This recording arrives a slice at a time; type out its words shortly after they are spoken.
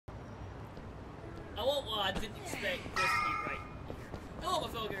I won't lie, I didn't expect this to be right here. Hello, my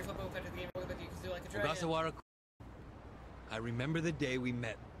fellow gamers. Welcome back to the game. Welcome back to Like a Dragon. Ogasawara, I remember the day we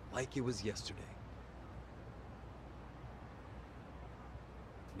met like it was yesterday.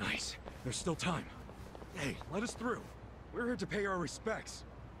 Nice. There's still time. Hey, let us through. We're here to pay our respects.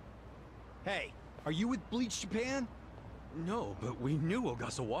 Hey, are you with Bleach Japan? No, but we knew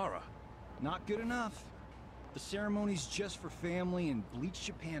Ogasawara. Not good enough. The ceremony's just for family and Bleach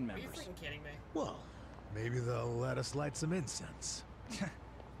Japan Are you members. freaking kidding me? Well, maybe they'll let us light some incense.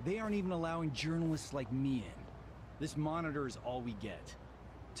 They aren't even allowing journalists like me in. This monitor is all we get.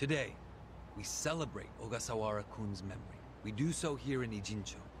 Today, we celebrate Ogasawara-kun's memory. We do so here in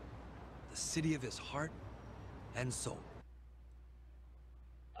Ijincho, the city of his heart and soul.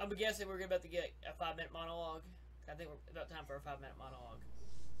 I'm guessing we're about to get a 5-minute monologue. I think we're about time for a 5-minute monologue.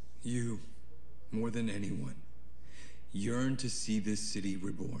 You, more than anyone, yearn to see this city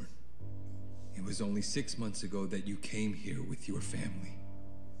reborn. It was only 6 months ago that you came here with your family.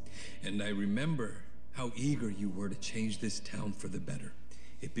 And I remember how eager you were to change this town for the better.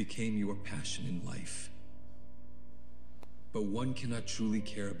 It became your passion in life. But one cannot truly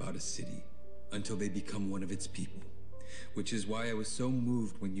care about a city until they become one of its people, which is why I was so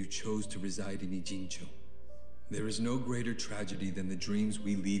moved when you chose to reside in Ijincho. There is no greater tragedy than the dreams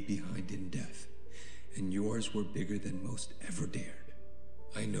we leave behind in death, and yours were bigger than most ever dared.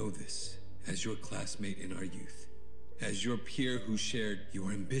 I know this as your classmate in our youth, as your peer who shared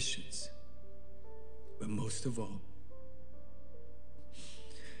your ambitions. But most of all,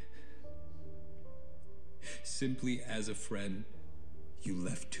 simply as a friend, you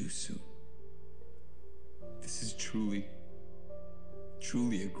left too soon. This is truly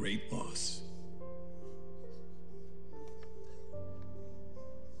a great loss.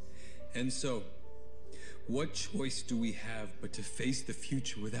 And so, what choice do we have but to face the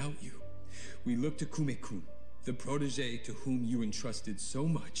future without you? We look to Kume-kun, the protege to whom you entrusted so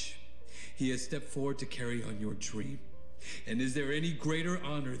much. He has stepped forward to carry on your dream. And is there any greater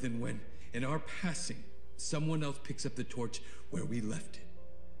honor than when, in our passing, someone else picks up the torch where we left it?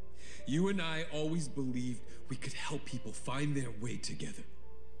 You and I always believed we could help people find their way together.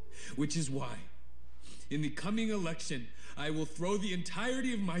 Which is why, in the coming election, I will throw the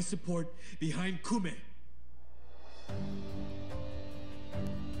entirety of my support behind Kume.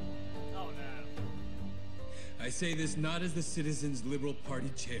 Oh no. I say this not as the Citizens Liberal Party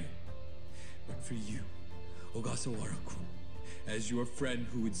chair, but for you, Ogasawara-kun, as your friend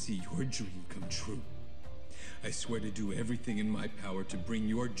who would see your dream come true. I swear to do everything in my power to bring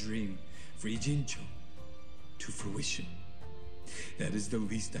your dream for Ijincho to fruition. That is the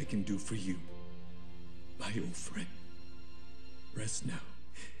least I can do for you, my old friend. Rest now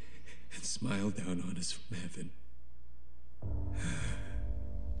and smile down on us from heaven.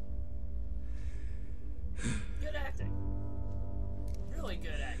 Good acting. Really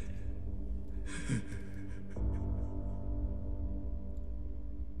good acting.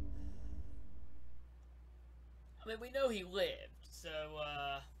 I mean, we know he lived, so,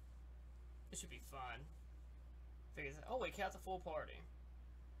 it should be fun. Figures, oh, wait, count the full party.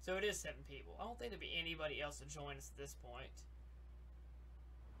 So it is 7 people. I don't think there'd be anybody else to join us at this point.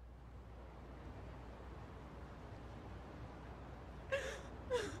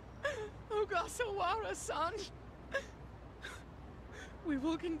 Ogasawara-san, we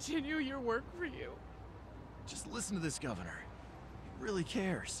will continue your work for you. Just listen to this governor. He really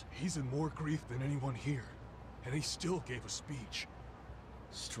cares. He's in more grief than anyone here, and he still gave a speech.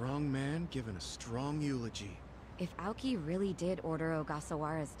 Strong man giving a strong eulogy. If Aoki really did order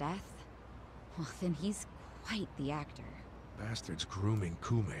Ogasawara's death, well, then he's quite the actor. Bastard's grooming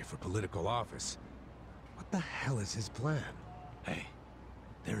Kume for political office. What the hell is his plan? Hey,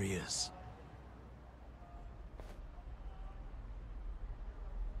 there he is.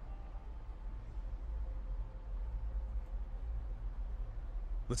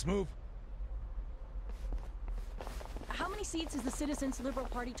 Let's move. How many seats is the Citizens Liberal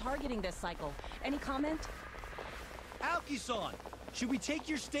Party targeting this cycle? Any comment? Aoki-san, should we take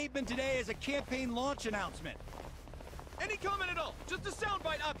your statement today as a campaign launch announcement? Any comment at all? Just a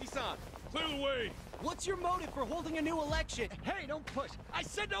soundbite, Aoki-san. Clear the way! What's your motive for holding a new election? Hey, don't push! I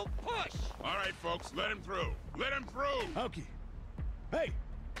said don't push! All right, folks, let him through. Let him through! Aoki. Hey,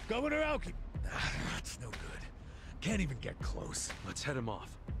 Governor Aoki. That's no good. Can't even get close. Let's head him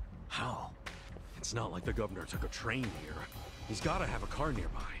off. How? It's not like the governor took a train here. He's gotta have a car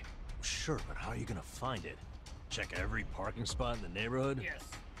nearby. Sure, but how are you gonna find it? Check every parking spot in the neighborhood? Yes.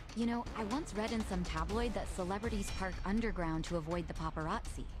 You know, I once read in some tabloid that celebrities park underground to avoid the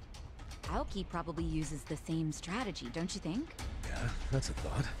paparazzi. Aoki probably uses the same strategy, don't you think? Yeah, that's a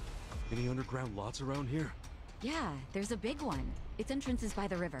thought. Any underground lots around here? Yeah, there's a big one. Its entrance is by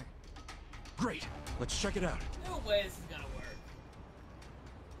the river. Great! Let's check it out. No way this is gonna work.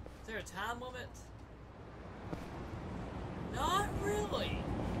 Is there a time limit? Not really.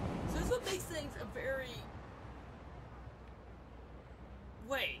 So this is what makes things a very...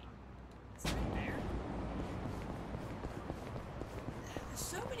 Wait. Is that there? There's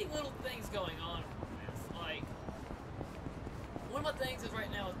so many little things going on with this. Like, one of my things is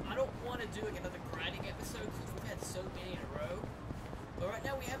right now is I don't want to do like another grinding episode since we've had so many in a row. But right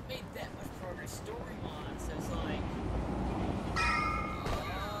now we haven't made that much progress storyline, so it's like...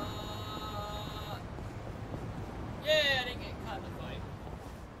 yeah, I didn't get caught in the fight.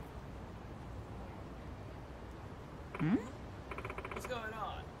 What's going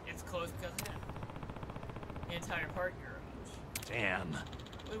on? It's closed because of him. The entire parking garage. Damn.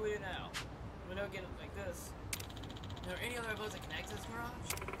 What do we do now? We don't get it like this. Are there any other roads that connect to this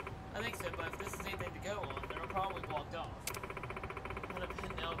garage? I think so, but if this is anything to go on, they're probably blocked off. I'm gonna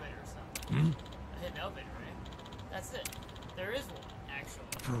hit an elevator or something. I hit an elevator, right? That's it. There is one, actually.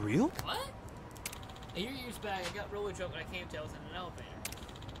 For real? What? A years back, I got really drunk when I came to I was in an elevator.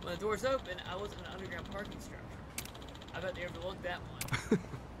 When the doors opened, I was in an underground parking structure. I bet they overlooked that one.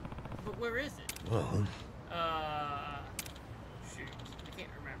 But where is it? Well... shoot. I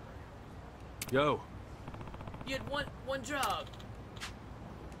can't remember. Yo. You had one job.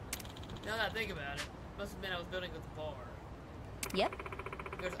 Now that I think about it, must have been I was building with the bar. Yep.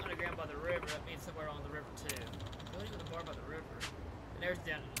 There's underground by the river, that means somewhere along the river too. Building with a bar by the river. And there's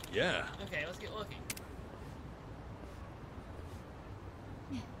down. Yeah. Okay, let's get looking.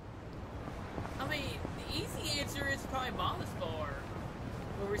 I mean, the easy answer is probably Mama's bar,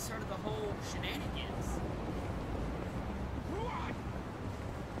 where we started the whole shenanigans.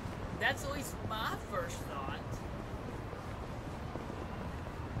 That's at least my first thought.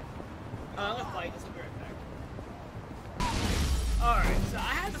 Let's fight this. We'll be right back. Alright, so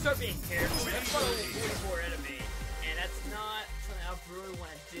I have to start being careful. That's probably a 44 enemy, and that's not something I really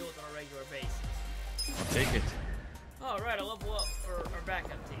want to deal with on a regular basis. I'll take it. Alright, I'll level up for our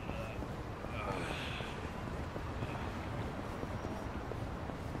backup team.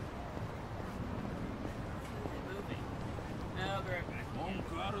 Moving. I'll be right back.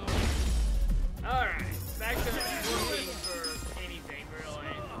 Alright, back to looking for anything,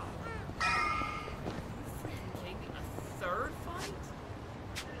 really. Freaking a third fight?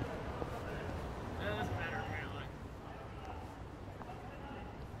 That doesn't matter, apparently.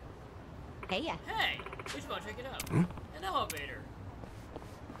 Hey, yeah. Hey, we should go check it out. An elevator.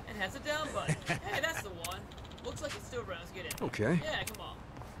 It has a down button. Hey, that's the one. Looks like it's still around. Let's get in. Okay. Yeah, come on.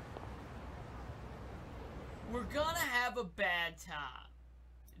 We're gonna have a bad time.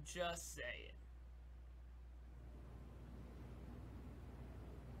 Just say it.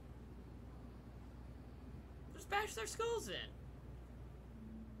 Just bash their skulls in.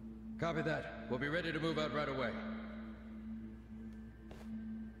 Copy that. We'll be ready to move out right away.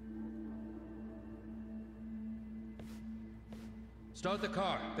 Start the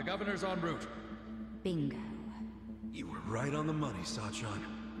car. The governor's en route. Bingo. You were right on the money, Sachan.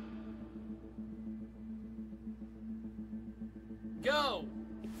 Go!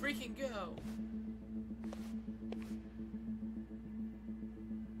 Freaking go!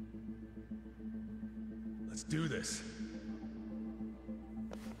 Let's do this.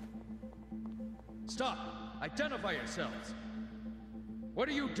 Stop! Identify yourselves! What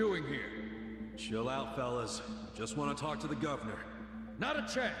are you doing here? Chill out, fellas. Just want to talk to the governor. Not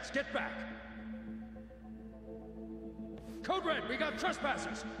a chance! Get back! Code Red, we got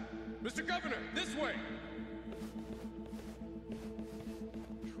trespassers! Mr. Governor, this way!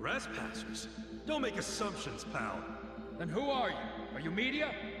 Trespassers? Don't make assumptions, pal. Then who are you? Are you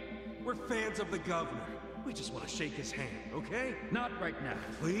media? We're fans of the governor. We just want to shake his hand, okay? Not right now.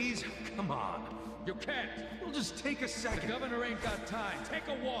 Please? Come on. You can't! We'll just take a The second. governor ain't got time. Take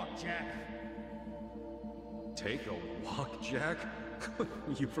a walk, Jack! Take a walk, Jack?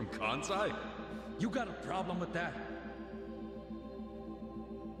 You from Kansai? You got a problem with that?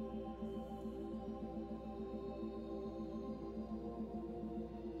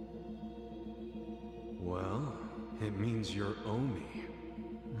 Well, it means you're Omi.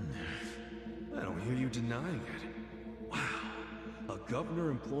 I don't hear you denying it. Wow. A governor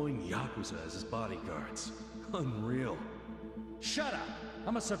employing Yakuza as his bodyguards. Unreal. Shut up!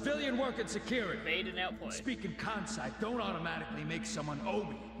 I'm a civilian working security. Made an outplay. Speaking Kansai, don't automatically make someone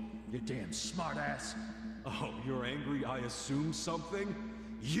Omi. You damn smartass. Oh, you're angry I assumed something?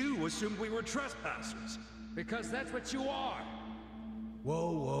 You assumed we were trespassers. Because that's what you are.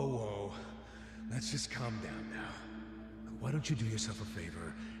 Whoa, whoa, whoa. Let's just calm down now. Why don't you do yourself a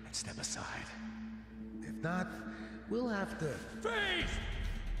favor would step aside. If not, we'll have to... Face!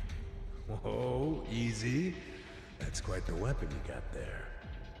 Whoa, easy. That's quite the weapon you got there.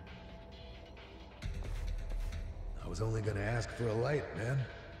 I was only gonna ask for a light, man.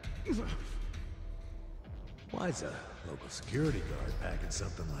 Why's a local security guard packing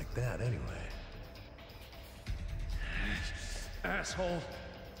something like that, anyway? Asshole.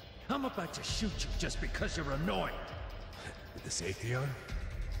 I'm about to shoot you just because you're annoying. With the safety on?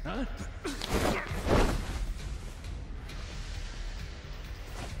 Huh?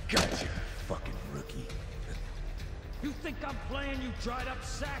 Gotcha, fucking rookie. You think I'm playing, you dried up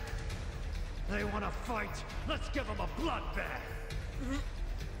sack? They want to fight. Let's give them a bloodbath.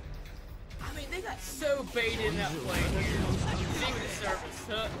 I mean, they got so baited in that play here. Secret Service,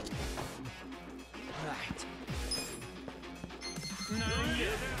 huh? Right.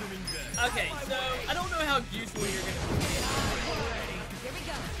 Okay, so I don't know how useful you're gonna be. Here we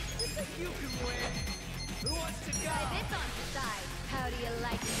go. You can win. Who wants to go? Try this on the side. How do you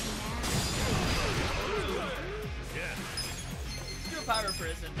like me now? Do a power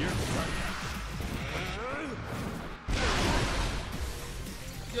prison.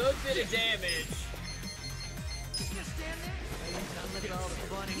 Good bit of damage. Just stand there. Look at all the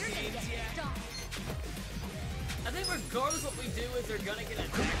fun and You're gonna games, get yeah. stomped. I think regardless what we do is they're gonna get an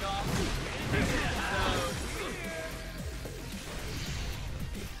attack off. So...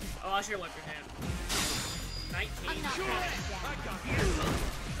 Oh, I should've went for him. 19. I'm not going down.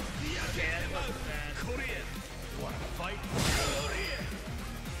 Okay, that wasn't bad. You want to fight?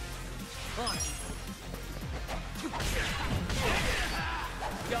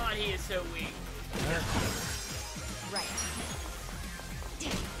 God, he is so weak. Right.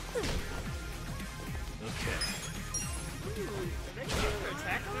 Okay. Ooh, are they gonna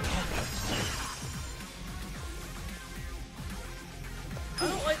attack him? I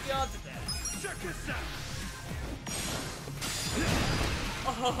don't like the odds of that. Check this out.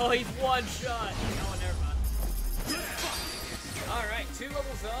 Oh, he's one shot. Oh, never mind. Alright, 2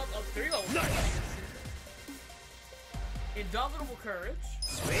 levels up. Oh, 3 levels up. Indomitable Courage.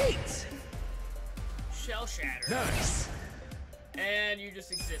 Sweet! Shell Shatter. Nice! And you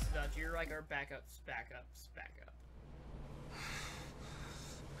just exist without you. You're like our backups.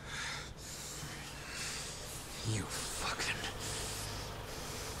 You fucking...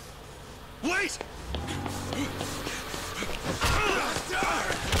 Wait!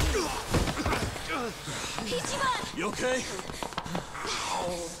 Ichiban! You okay?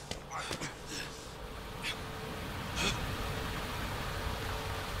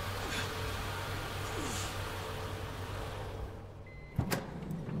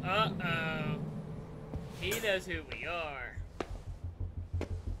 Uh-oh. He knows who we are.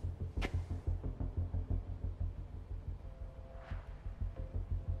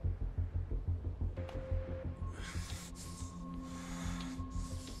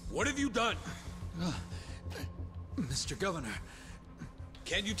 What have you done? Mr. Governor.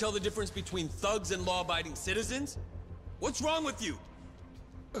 Can't you tell the difference between thugs and law-abiding citizens? What's wrong with you?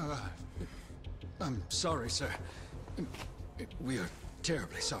 I'm sorry, sir. We are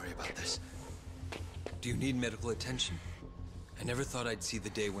terribly sorry about this. Do you need medical attention? I never thought I'd see the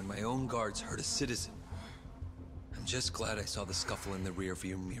day when my own guards hurt a citizen. I'm just glad I saw the scuffle in the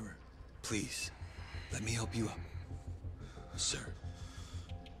rearview mirror. Please, let me help you up. Sir.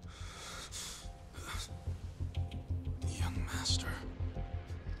 Young master.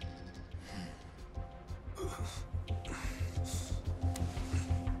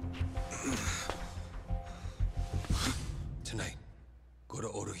 Tonight, go to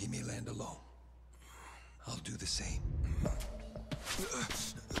Orohime Land alone. I'll do the same.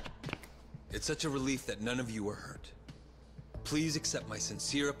 It's such a relief that none of you were hurt. Please accept my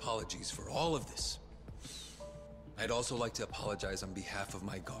sincere apologies for all of this. I'd also like to apologize on behalf of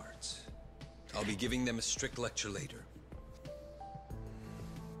my guards. I'll be giving them a strict lecture later.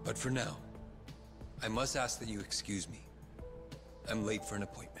 But for now, I must ask that you excuse me. I'm late for an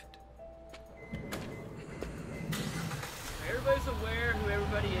appointment. Everybody's aware who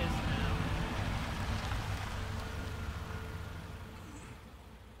everybody is now.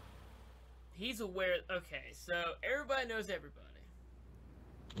 He's aware. Okay, so everybody knows everybody.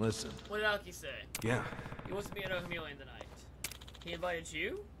 Listen. What did Aoki say? Yeah. He wants to be in Orohime Land tonight. He invited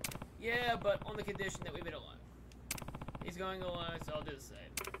you? Yeah, but on the condition that we meet alone. He's going alone, so I'll do the same.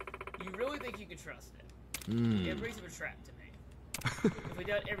 You really think you can trust him? It brings him a trap to me. If we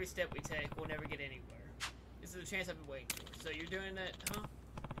doubt every step we take, we'll never get anywhere. This is the chance I've been waiting for. So you're doing that, huh?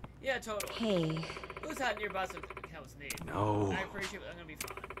 Yeah, totally. Hey. Who's hiding nearby so we can help us need? No. I appreciate it, but I'm gonna be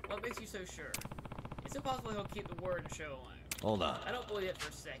fine. What makes you so sure? It's impossible he'll keep the word and show alone. Hold on. I don't believe it for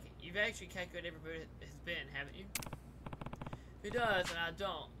a second. You've actually calculated every bit it has been, haven't you? If it does, and I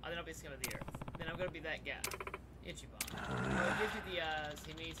don't, then I'll be scum of the earth. Then I'm gonna be that guy. Ichiban. Well, gives you the eyes,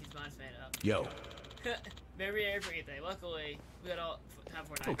 he means his mind's made up. Yo. Very everything. Luckily, we got all time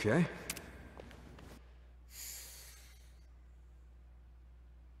for a night. Okay.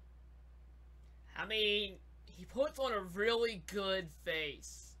 I mean, he puts on a really good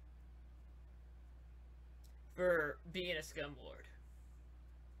face for being a scum lord.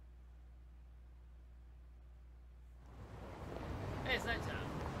 Hey, it's nighttime.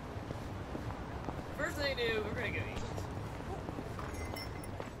 First thing to do, we're gonna go eat.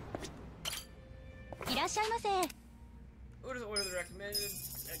 Order the recommended.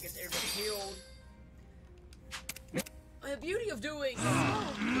 I guess everybody healed. The beauty of doing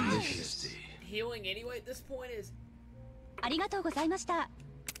healing anyway at this point is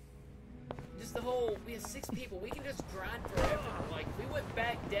just the whole, we have 6 people, we can just grind forever. Like, we went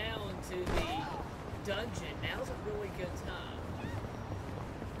back down to the dungeon, now's a really good time.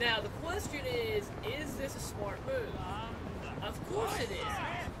 Now, the question is this a smart move? Of course it is.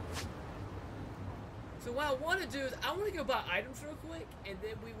 So what I want to do is, I want to go buy items real quick, and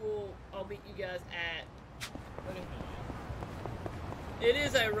then I'll meet you guys at... It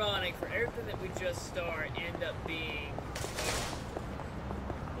is ironic for everything that we just start end up being...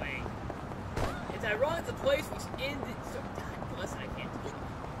 Wait. It's ironic the place which ended... So, God bless it, I can't talk.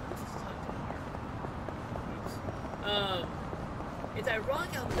 Let's just talk to Mark. Oops. It's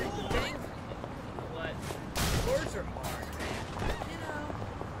ironic how the thing... You know what? Words are hard. You know...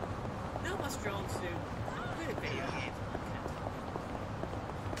 Not my strong suit. Good at video games.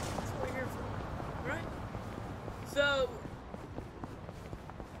 That's what we're here for. Right? So...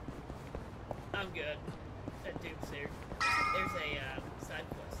 I'm good. That dude's there. There's a,